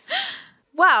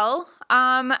 Well,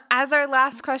 as our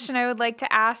last question, I would like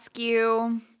to ask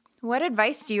you, what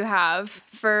advice do you have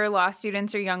for law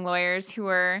students or young lawyers who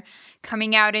are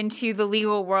coming out into the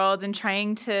legal world and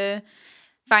trying to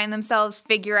find themselves,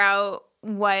 figure out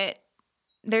what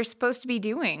they're supposed to be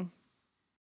doing?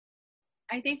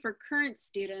 I think for current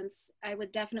students, I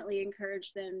would definitely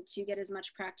encourage them to get as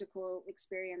much practical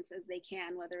experience as they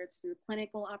can, whether it's through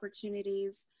clinical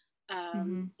opportunities,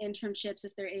 internships,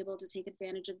 if they're able to take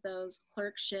advantage of those,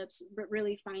 clerkships, but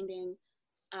really finding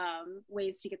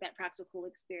ways to get that practical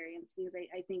experience, because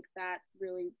I think that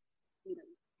really,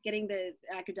 getting the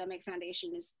academic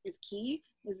foundation is key,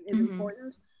 is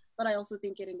important, but I also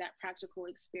think getting that practical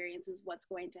experience is what's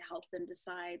going to help them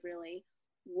decide really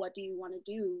what do you want to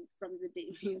do from the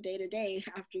day to day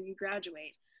after you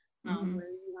graduate, where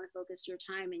you want to focus your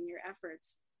time and your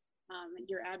efforts and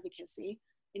your advocacy.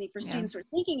 I think for students who are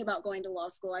thinking about going to law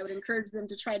school, I would encourage them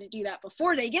to try to do that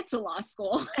before they get to law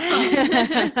school.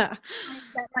 That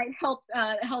might help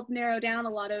narrow down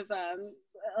a lot of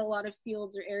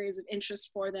fields or areas of interest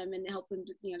for them, and help them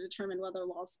determine whether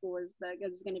law school is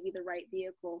going to be the right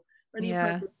vehicle or the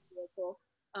appropriate vehicle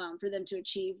for them to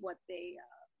achieve what they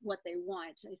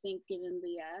want. I think given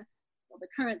the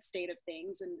current state of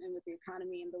things and with the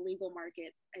economy and the legal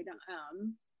market,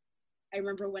 I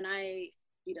remember when I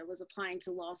was applying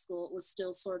to law school, it was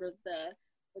still sort of the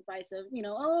advice of,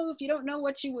 if you don't know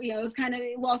what it was kind of,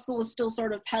 law school was still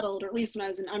sort of peddled, or at least when I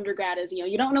was an undergrad, as,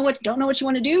 you don't know what you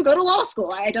want to do, go to law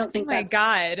school. I don't think that's... Oh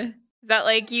my God. Is that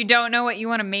like, you don't know what you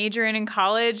want to major in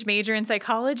college, major in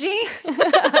psychology?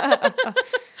 I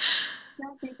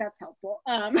don't think that's helpful.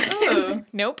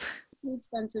 Nope. Too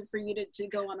expensive for you to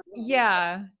go on a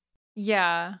loan.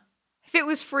 Yeah. If it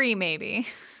was free, maybe.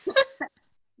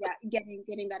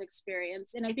 Getting that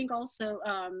experience. And I think also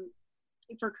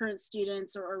for current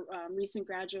students or recent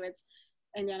graduates,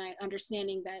 and then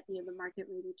understanding that the market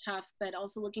may be tough, but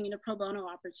also looking into pro bono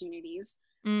opportunities.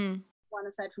 One,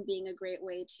 aside from being a great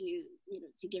way to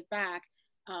give back,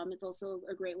 it's also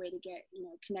a great way to get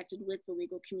connected with the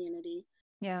legal community.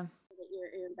 Yeah, that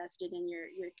you're invested in, you're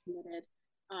committed,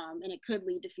 and it could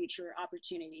lead to future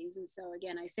opportunities. And so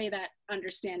again, I say that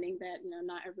understanding that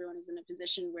not everyone is in a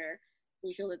position where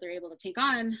they feel that they're able to take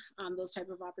on those type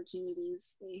of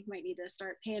opportunities. They might need to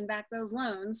start paying back those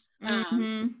loans. But I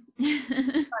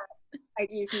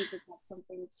do think that that's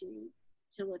something to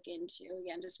look into.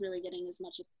 Again, just really getting as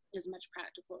much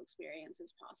practical experience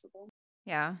as possible.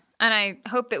 Yeah. And I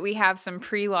hope that we have some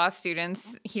pre-law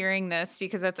students hearing this,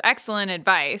 because that's excellent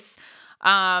advice.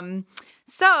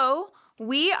 So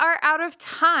we are out of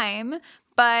time,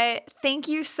 but thank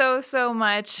you so, so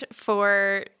much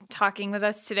for talking with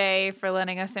us today, for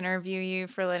letting us interview you,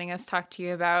 for letting us talk to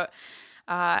you about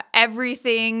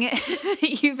everything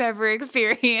you've ever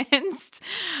experienced.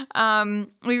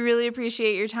 We really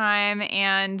appreciate your time,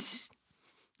 and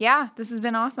yeah, this has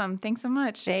been awesome. Thanks so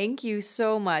much. Thank you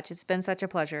so much. It's been such a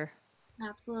pleasure.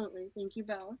 Absolutely. Thank you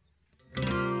both.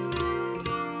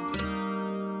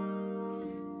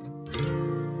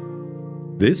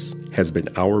 This has been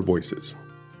Our Voices.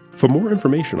 For more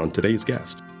information on today's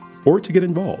guest, or to get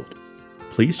involved,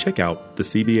 please check out the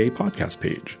CBA podcast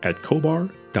page at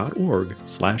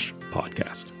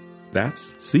cobar.org/podcast.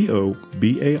 That's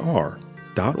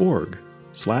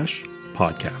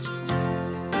cobar.org/podcast.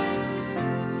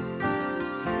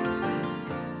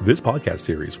 This podcast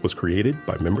series was created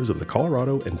by members of the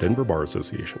Colorado and Denver Bar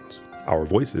Associations. Our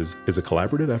Voices is a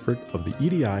collaborative effort of the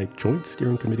EDI Joint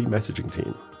Steering Committee messaging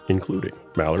team, including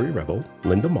Mallory Revel,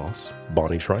 Linda Moss,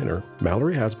 Bonnie Schreiner,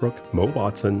 Mallory Hasbrook, Mo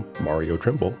Watson, Mario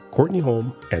Trimble, Courtney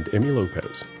Holm, and Emmy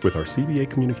Lopez, with our CBA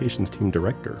Communications Team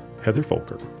Director, Heather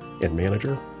Folker, and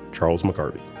Manager, Charles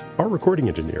McGarvey. Our recording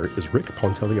engineer is Rick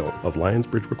Ponteleone of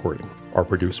Lionsbridge Recording. Our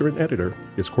producer and editor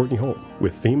is Courtney Holm,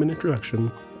 with theme and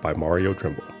introduction by Mario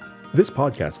Trimble. This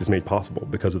podcast is made possible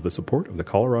because of the support of the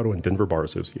Colorado and Denver Bar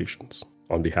Associations.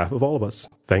 On behalf of all of us,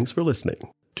 thanks for listening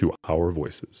to Our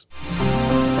Voices.